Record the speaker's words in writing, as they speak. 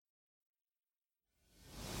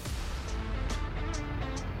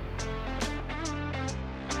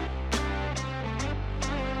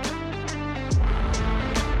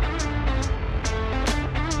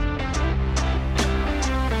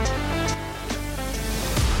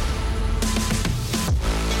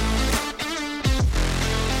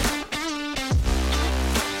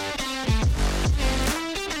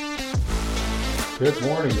Good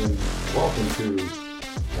morning and welcome to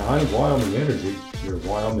Behind Wyoming Energy, your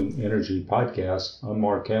Wyoming Energy podcast. I'm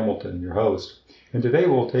Mark Hamilton, your host. And today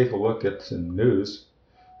we'll take a look at some news,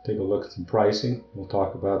 take a look at some pricing. We'll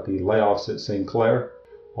talk about the layoffs at Sinclair.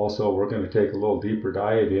 Also, we're going to take a little deeper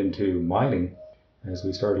dive into mining. As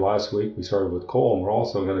we started last week, we started with coal, and we're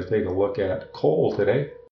also going to take a look at coal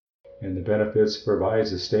today and the benefits it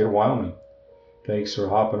provides the state of Wyoming. Thanks for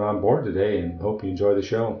hopping on board today and hope you enjoy the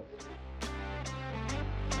show.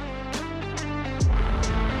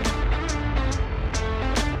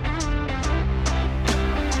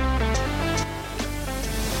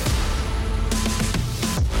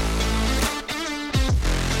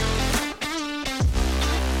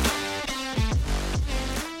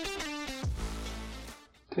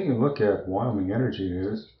 Taking a look at Wyoming energy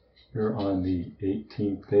news here on the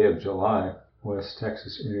 18th day of July. West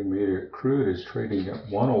Texas Intermediate crude is trading at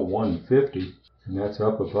 $101.50, and that's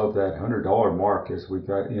up above that $100 mark as we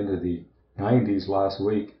got into the 90s last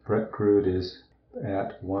week. Brent crude is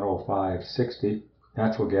at $105.60.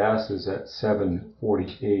 Natural gas is at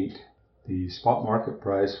 $7.48. The spot market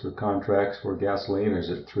price for contracts for gasoline is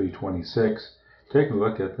at $3.26. Taking a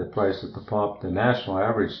look at the price at the pump, the national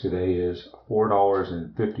average today is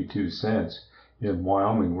 $4.52. In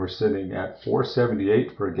Wyoming, we're sitting at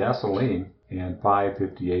 $4.78 for gasoline and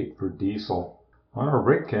 $5.58 for diesel. On our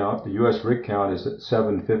rig count, the U.S. rig count is at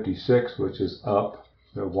 756, which is up.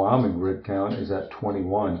 The Wyoming rig count is at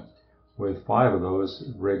 21, with 5 of those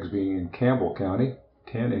rigs being in Campbell County,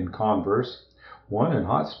 10 in Converse, 1 in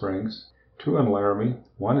Hot Springs, 2 in Laramie,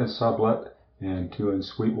 1 in Sublette, and 2 in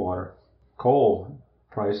Sweetwater. Coal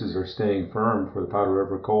prices are staying firm for the Powder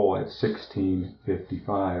River coal at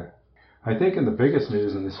 $16.55. I think the biggest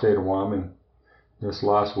news in the state of Wyoming this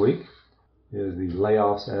last week is the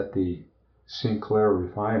layoffs at the Sinclair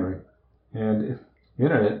refinery. And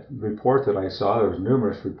in a report that I saw, there was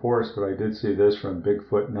numerous reports, but I did see this from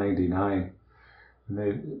Bigfoot 99. And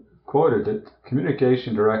they quoted that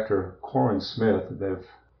Communication Director Corin Smith of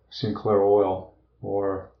Sinclair Oil,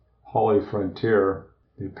 or Holly Frontier,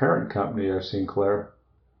 the parent company of Sinclair,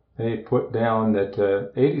 they put down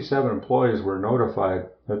that 87 employees were notified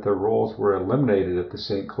that their roles were eliminated at the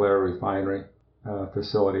Sinclair refinery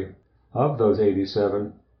facility. Of those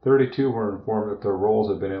 87, 32 were informed that their roles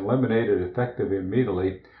have been eliminated effective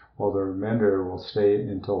immediately, while the remainder will stay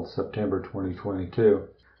until September 2022.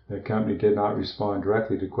 The company did not respond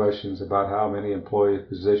directly to questions about how many employee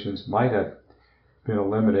positions might have been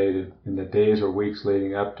eliminated in the days or weeks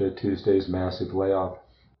leading up to Tuesday's massive layoff.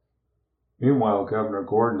 Meanwhile, Governor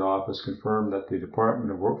Gordon's office confirmed that the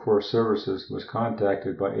Department of Workforce Services was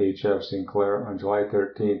contacted by HF Sinclair on July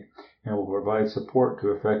 13th and will provide support to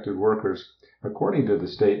affected workers. According to the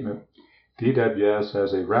statement, DWS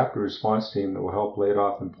has a rapid response team that will help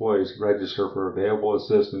laid-off employees register for available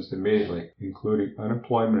assistance immediately, including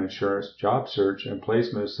unemployment insurance, job search, and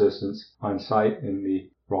placement assistance on site in the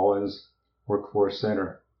Rawlins Workforce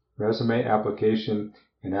Center. Resume application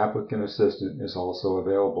and applicant assistance is also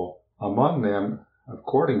available. Among them,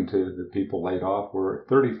 according to the people laid off, were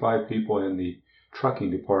 35 people in the trucking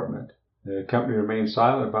department. The company remained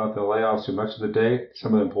silent about the layoffs through much of the day.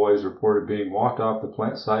 Some of the employees reported being walked off the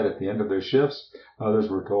plant site at the end of their shifts. Others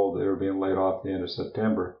were told they were being laid off at the end of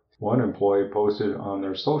September. One employee posted on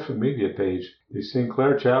their social media page, "The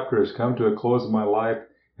Sinclair chapter has come to a close in my life,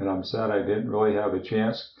 and I'm sad I didn't really have a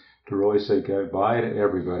chance to really say goodbye to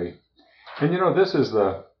everybody." And this is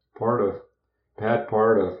the bad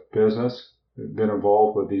part of business. They've been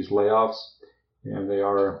involved with these layoffs, and they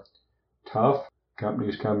are tough.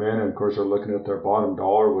 Companies come in, and of course, they're looking at their bottom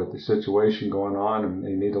dollar with the situation going on, and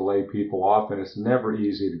they need to lay people off, and it's never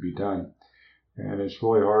easy to be done. And it's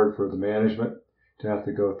really hard for the management to have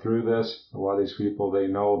to go through this. A lot of these people, they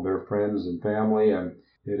know their friends and family, and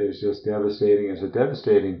it is just devastating. It's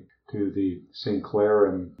devastating to the Sinclair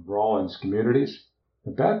and Rawlins communities.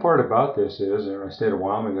 The bad part about this is, in the state of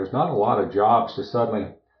Wyoming, there's not a lot of jobs to suddenly,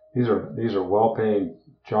 these are well-paying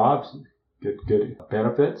jobs, get good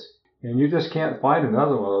benefits, and you just can't find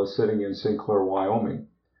another one of those sitting in Sinclair, Wyoming,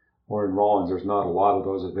 or in Rawlins. There's not a lot of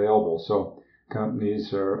those available. So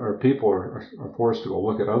companies or people are forced to go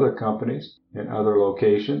look at other companies in other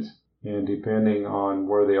locations, and depending on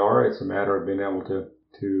where they are, it's a matter of being able to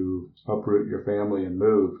uproot your family and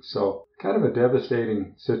move. So kind of a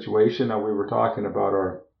devastating situation. Now, we were talking about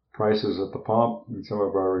our prices at the pump and some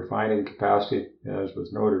of our refining capacity, as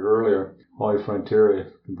was noted earlier. Holly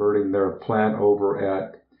Frontier converting their plant over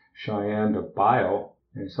at Cheyenne to bio,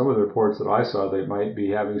 and some of the reports that I saw, they might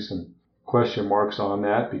be having some question marks on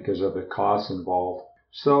that because of the costs involved.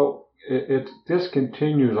 So it just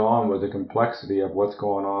continues on with the complexity of what's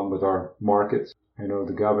going on with our markets. I know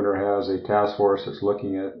the governor has a task force that's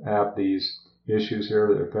looking at these issues here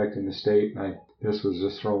that are affecting the state, and this was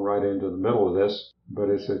just thrown right into the middle of this. But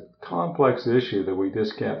it's a complex issue that we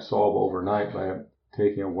just can't solve overnight by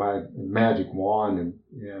taking a magic wand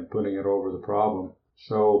and putting it over the problem.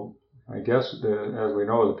 So I guess, as we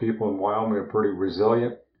know, the people in Wyoming are pretty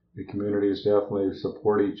resilient. The communities definitely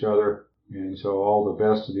support each other. And so all the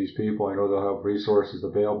best to these people. I know they'll have resources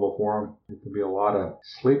available for them. There could be a lot of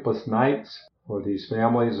sleepless nights for these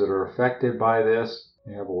families that are affected by this.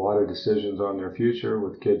 They have a lot of decisions on their future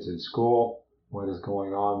with kids in school, what is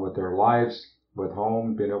going on with their lives, with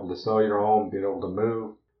home, being able to sell your home, being able to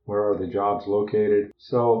move, where are the jobs located.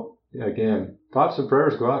 So again, thoughts and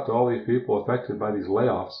prayers go out to all these people affected by these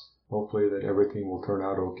layoffs. Hopefully that everything will turn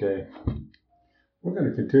out okay. We're going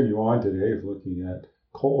to continue on today looking at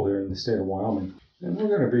coal here in the state of Wyoming. And we're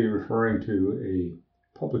going to be referring to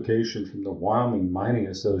a publication from the Wyoming Mining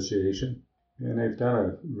Association. And they've done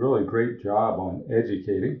a really great job on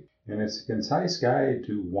educating. And it's a concise guide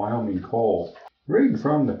to Wyoming coal. Reading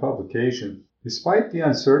from the publication, despite the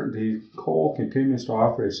uncertainty, coal continues to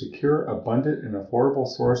offer a secure, abundant, and affordable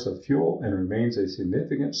source of fuel and remains a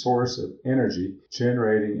significant source of energy,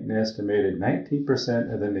 generating an estimated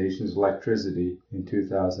 19% of the nation's electricity in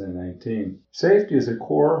 2019. Safety is a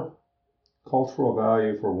core cultural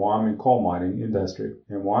value for Wyoming coal mining industry,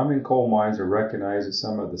 and Wyoming coal mines are recognized as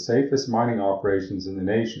some of the safest mining operations in the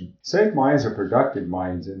nation. Safe mines are productive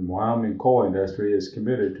mines, and Wyoming coal industry is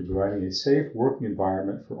committed to providing a safe working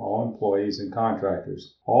environment for all employees and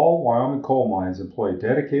contractors. All Wyoming coal mines employ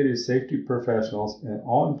dedicated safety professionals, and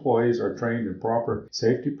all employees are trained in proper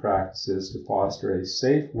safety practices to foster a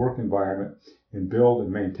safe work environment and build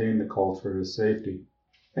and maintain the culture of safety.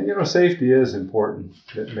 And safety is important,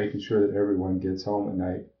 making sure that everyone gets home at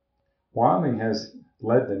night. Wyoming has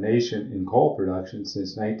led the nation in coal production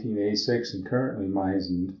since 1986 and currently mines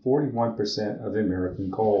 41% of the American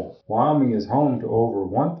coal. Wyoming is home to over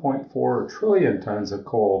 1.4 trillion tons of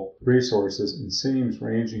coal resources and seams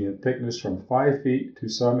ranging in thickness from 5 feet to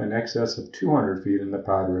some in excess of 200 feet in the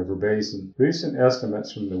Powder River Basin. Recent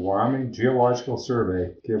estimates from the Wyoming Geological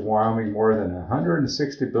Survey give Wyoming more than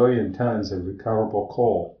 160 billion tons of recoverable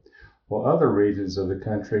coal, while other regions of the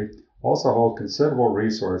country also hold considerable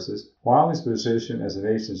resources. Wyoming's position as the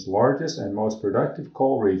nation's largest and most productive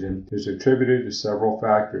coal region is attributed to several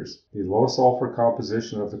factors: the low sulfur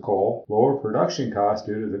composition of the coal, lower production costs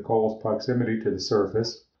due to the coal's proximity to the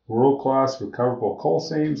surface, world-class recoverable coal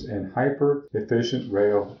seams, and hyper-efficient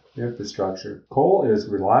rail infrastructure. Coal is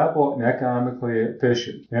a reliable and economically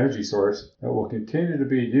efficient energy source that will continue to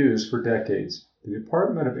be used for decades. The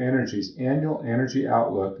Department of Energy's annual Energy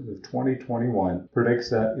Outlook of 2021 predicts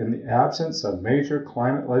that in the absence of major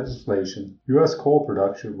climate legislation, U.S. coal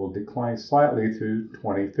production will decline slightly through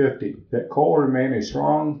 2050. Yet coal will remain a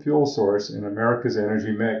strong fuel source in America's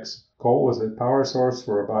energy mix. Coal was a power source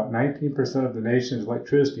for about 19% of the nation's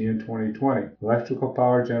electricity in 2020. Electrical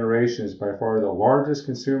power generation is by far the largest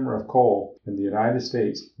consumer of coal in the United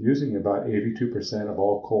States, using about 82% of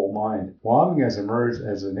all coal mined. Wyoming has emerged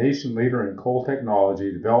as a nation leader in coal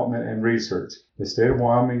technology development and research. The state of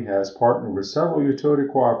Wyoming has partnered with several utility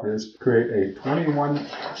cooperatives to create a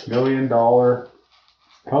 $21 million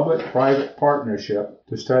public-private partnership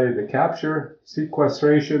to study the capture,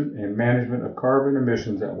 sequestration, and management of carbon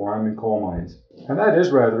emissions at Wyoming coal mines. And that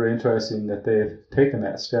is rather interesting that they've taken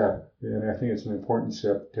that step, and I think it's an important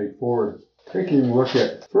step to take forward. Taking a look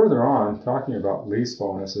at further on, talking about lease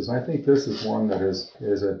bonuses, I think this is one that is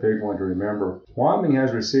a big one to remember. Wyoming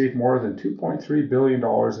has received more than $2.3 billion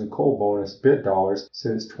in coal bonus bid dollars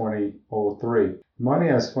since 2003. Money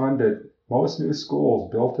has funded most new schools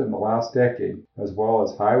built in the last decade, as well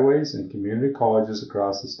as highways and community colleges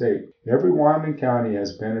across the state. Every Wyoming county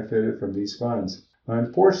has benefited from these funds.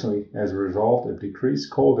 Unfortunately, as a result of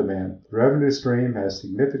decreased coal demand, the revenue stream has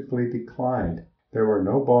significantly declined. There were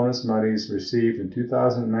no bonus monies received in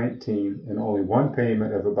 2019 and only one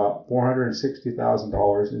payment of about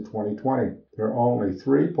 $460,000 in 2020. There are only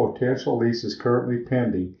 3 potential leases currently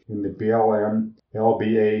pending in the BLM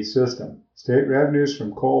LBA system. State revenues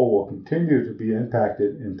from coal will continue to be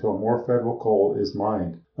impacted until more federal coal is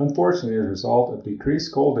mined. Unfortunately, as a result of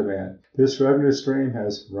decreased coal demand, this revenue stream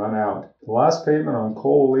has run out. The last payment on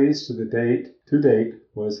coal lease to date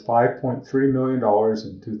was $5.3 million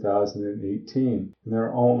in 2018, and there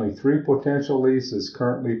are only 3 potential leases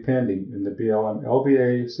currently pending in the BLM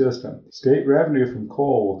LBA system. State revenue from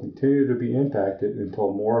coal will continue to be impacted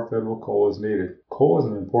until more federal coal is needed. Coal is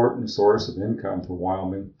an important source of income for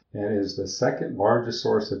Wyoming and is the second largest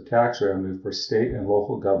source of tax revenue for state and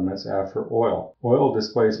local governments after oil. Oil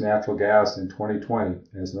displaced natural gas in 2020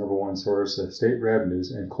 as number one source of state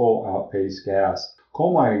revenues, and coal outpaced gas.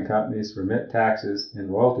 Coal mining companies remit taxes and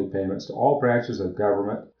royalty payments to all branches of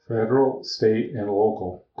government, federal, state, and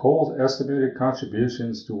local. Coal's estimated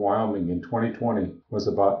contributions to Wyoming in 2020 was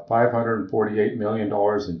about $548 million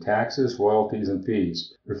in taxes, royalties, and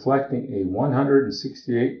fees, reflecting a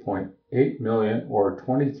 $168.8 million or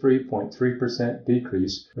 23.3%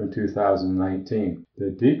 decrease from 2019. The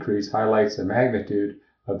decrease highlights the magnitude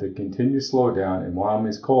of the continued slowdown in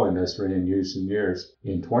Wyoming's coal industry in recent years.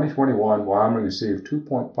 In 2021, Wyoming received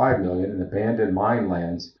 $2.5 million in abandoned mine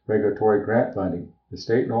lands regulatory grant funding. The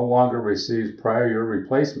state no longer receives prior year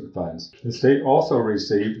replacement funds. The state also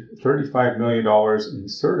received $35 million in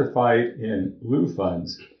certified in lieu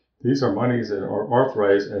funds. These are monies that are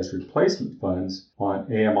authorized as replacement funds on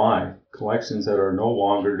AMI, collections that are no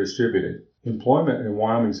longer distributed. Employment in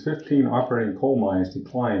Wyoming's 15 operating coal mines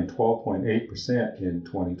declined 12.8% in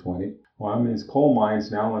 2020. Wyoming's coal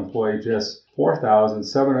mines now employ just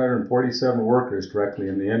 4,747 workers directly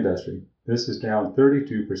in the industry. This is down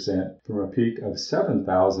 32% from a peak of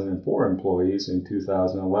 7,004 employees in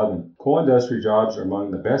 2011. Coal industry jobs are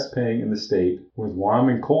among the best paying in the state, with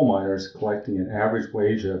Wyoming coal miners collecting an average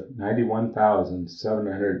wage of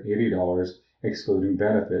 $91,780, excluding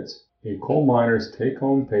benefits. A coal miner's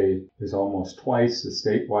take-home pay is almost twice the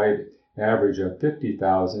statewide average of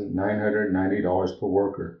 $50,990 per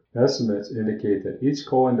worker. Estimates indicate that each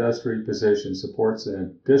coal industry position supports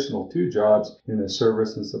an additional 2 jobs in the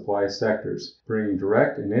service and supply sectors, bringing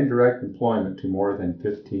direct and indirect employment to more than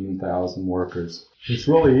 15,000 workers. It's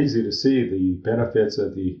really easy to see the benefits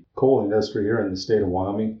of the coal industry here in the state of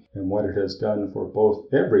Wyoming and what it has done for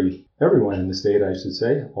both everyone in the state, I should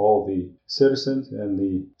say, all the citizens in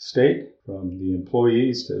the state, from the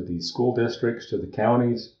employees to the school districts to the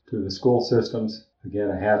counties to the school systems.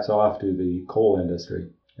 Again, a hats off to the coal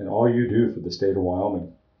industry and all you do for the state of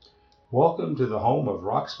Wyoming. Welcome to the home of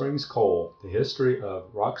Rock Springs Coal, the history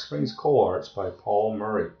of Rock Springs Coal Arts by Paul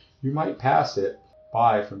Murray. You might pass it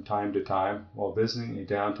by from time to time while visiting a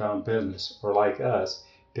downtown business, or like us,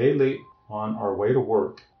 daily on our way to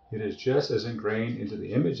work. It is just as ingrained into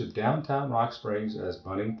the image of downtown Rock Springs as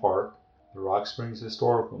Bunning Park, the Rock Springs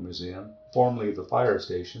Historical Museum, formerly the fire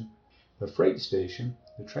station, the freight station,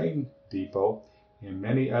 the train depot, and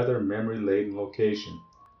many other memory-laden locations.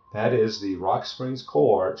 That is the Rock Springs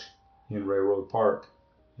Coal Arch in Railroad Park.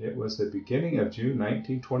 It was the beginning of June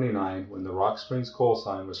 1929 when the Rock Springs coal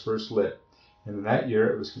sign was first lit, and in that year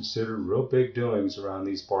it was considered real big doings around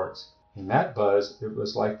these parts. In that buzz, it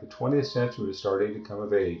was like the 20th century was starting to come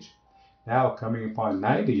of age. Now, coming upon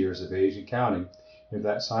 90 years of age and counting, if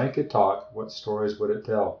that sign could talk, what stories would it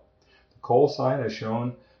tell? The coal sign has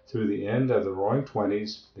shown through the end of the Roaring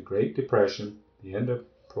Twenties, the Great Depression, the end of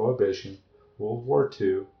Prohibition, World War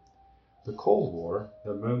II, the Cold War,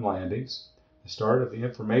 the moon landings, the start of the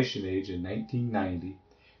Information Age in 1990,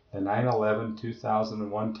 the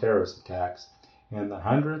 9/11/2001 terrorist attacks, and the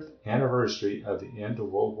 100th anniversary of the end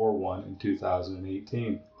of World War I in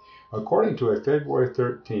 2018. According to a February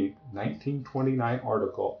 13, 1929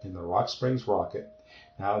 article in the Rock Springs Rocket,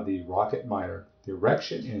 now the Rocket Miner, the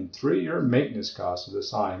erection and 3-year maintenance cost of the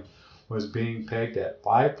sign was being pegged at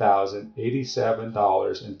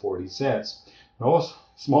 $5,087.40. No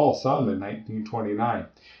small sum in 1929.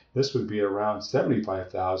 This would be around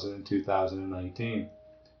 $75,000 in 2019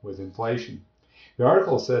 with inflation. The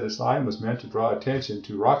article said the sign was meant to draw attention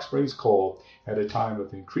to Rock Springs coal at a time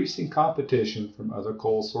of increasing competition from other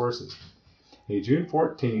coal sources. A June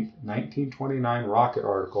 14, 1929 Rocket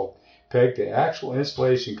article pegged the actual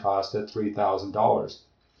installation cost at $3,000.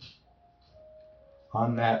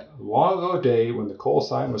 On that long ago day when the coal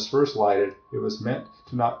sign was first lighted, it was meant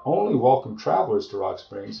to not only welcome travelers to Rock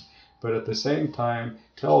Springs, but at the same time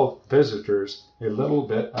tell visitors a little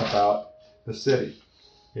bit about the city.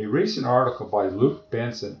 A recent article by Luke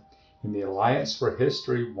Benson in the Alliance for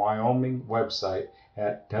History Wyoming website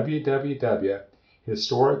at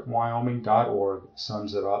www.historicwyoming.org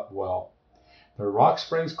sums it up well. The Rock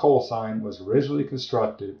Springs coal sign was originally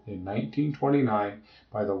constructed in 1929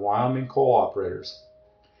 by the Wyoming coal operators.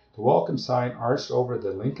 The welcome sign arched over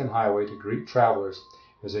the Lincoln Highway to greet travelers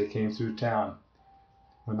as they came through town.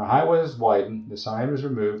 When the highway was widened, the sign was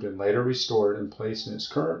removed and later restored and placed in its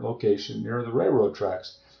current location near the railroad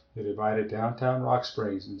tracks that divided downtown Rock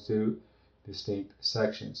Springs into distinct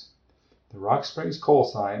sections. The Rock Springs coal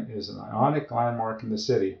sign is an iconic landmark in the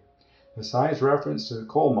city. The sign's reference to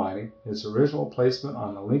coal mining, its original placement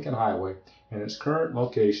on the Lincoln Highway, and its current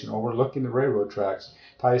location overlooking the railroad tracks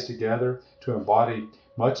ties together to embody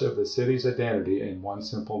much of the city's identity in one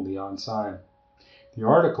simple neon sign. The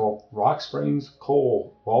article, Rock Springs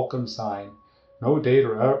Coal Welcome Sign, no date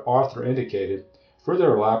or author indicated,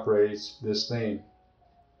 further elaborates this theme.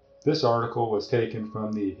 This article was taken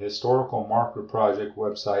from the Historical Marker Project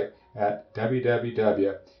website at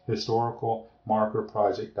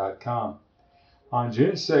www.historicalmarkerproject.com. On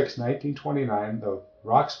June 6, 1929, the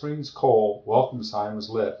Rock Springs Coal welcome sign was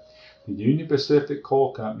lit. The Union Pacific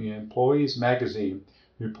Coal Company Employees Magazine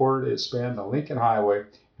reported it spanned the Lincoln Highway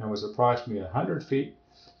and was approximately 100 feet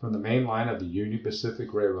from the main line of the Union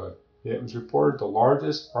Pacific Railroad. It was reported the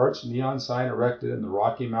largest arched neon sign erected in the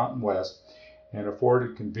Rocky Mountain West and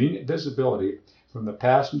afforded convenient visibility from the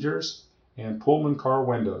passengers and Pullman car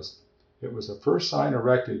windows. It was the first sign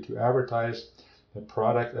erected to advertise the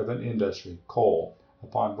product of an industry, coal,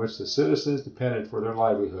 upon which the citizens depended for their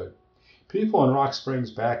livelihood. People in Rock Springs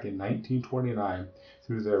back in 1929,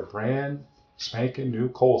 through their brand spanking new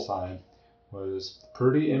coal sign, was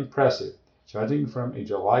pretty impressive, judging from a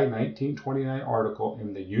July 1929 article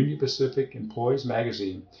in the Union Pacific Employees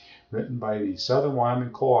Magazine written by the Southern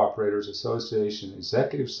Wyoming Coal Operators Association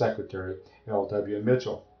Executive Secretary L.W.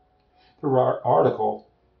 Mitchell. The article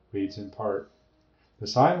reads in part, "The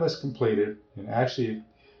sign was completed and actually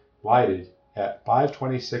lighted at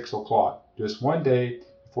 5:26 o'clock, just one day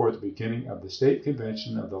before the beginning of the state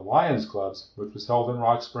convention of the Lions Clubs, which was held in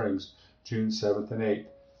Rock Springs June 7th and 8th.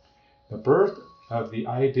 The birth of the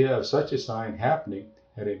idea of such a sign happening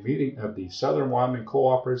at a meeting of the Southern Wyoming Coal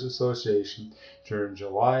Operators Association during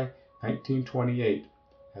July 1928.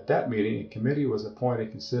 At that meeting, a committee was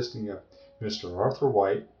appointed consisting of Mr. Arthur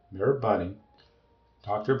White, Mayor Bunning,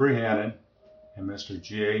 Dr. Brehannon, and Mr.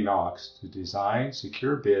 G.A. Knox to design,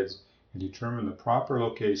 secure bids, and determine the proper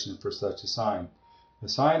location for such a sign. The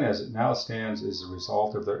sign as it now stands is the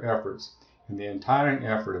result of their efforts and the untiring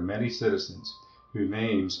effort of many citizens, whose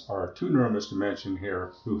names are too numerous to mention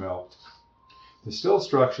here, who helped. The steel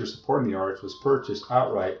structure supporting the arch was purchased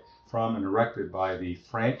outright from and erected by the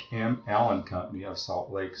Frank M. Allen Company of Salt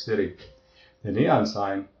Lake City. The neon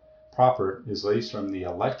sign proper is leased from the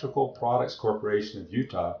Electrical Products Corporation of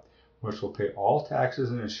Utah, which will pay all taxes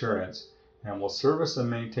and insurance and will service and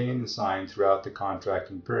maintain the sign throughout the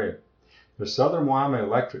contracting period. The Southern Wyoming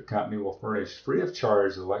Electric Company will furnish free of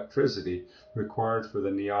charge the electricity required for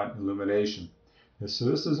the neon illumination. The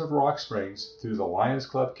citizens of Rock Springs, through the Lions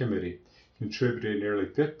Club Committee, contributed nearly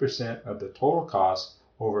 50% of the total cost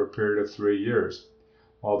over a period of 3 years,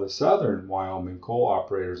 while the Southern Wyoming Coal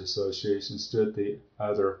Operators Association stood the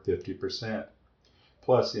other 50%,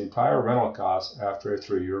 plus the entire rental cost after a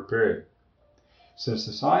 3-year period. Since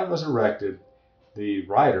the sign was erected, the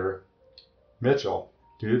writer, Mitchell,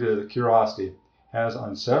 due to the curiosity, has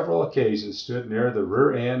on several occasions stood near the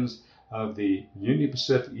rear ends of the Union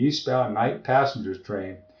Pacific eastbound night passengers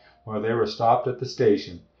train while they were stopped at the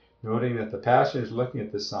station, noting that the passengers looking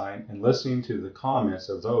at the sign and listening to the comments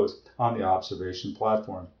of those on the observation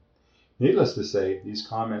platform. Needless to say, these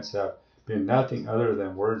comments have been nothing other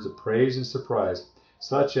than words of praise and surprise,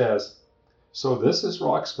 such as, "So this is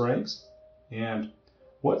Rock Springs?" and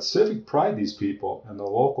 "What civic pride these people and the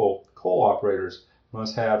local coal operators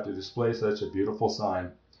must have to display such a beautiful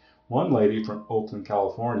sign." One lady from Oakland,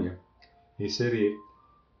 California, a city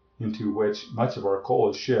into which much of our coal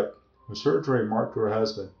is shipped, was heard to remark to her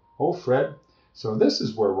husband, "Oh, Fred, so this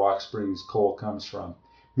is where Rock Springs coal comes from.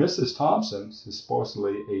 Mrs. Thompson,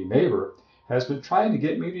 supposedly a neighbor, has been trying to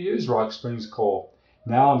get me to use Rock Springs coal.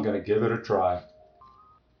 Now I'm going to give it a try."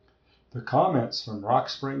 The comments from Rock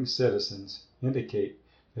Springs citizens indicate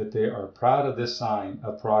that they are proud of this sign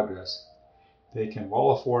of progress. They can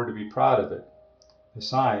well afford to be proud of it. The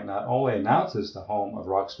sign not only announces the home of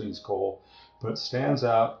Rock Springs coal, but stands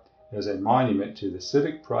out as a monument to the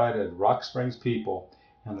civic pride of Rock Springs people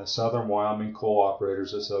and the Southern Wyoming Coal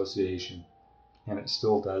Operators Association. And it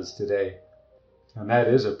still does today. And that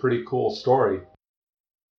is a pretty cool story.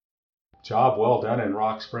 Job well done in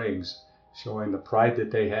Rock Springs, showing the pride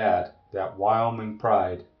that they had, that Wyoming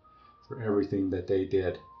pride, for everything that they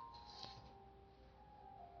did.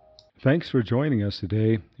 Thanks for joining us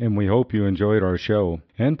today, and we hope you enjoyed our show.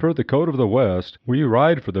 And per the code of the West, we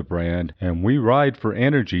ride for the brand, and we ride for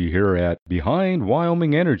energy here at Behind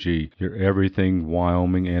Wyoming Energy, your Everything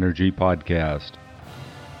Wyoming Energy podcast.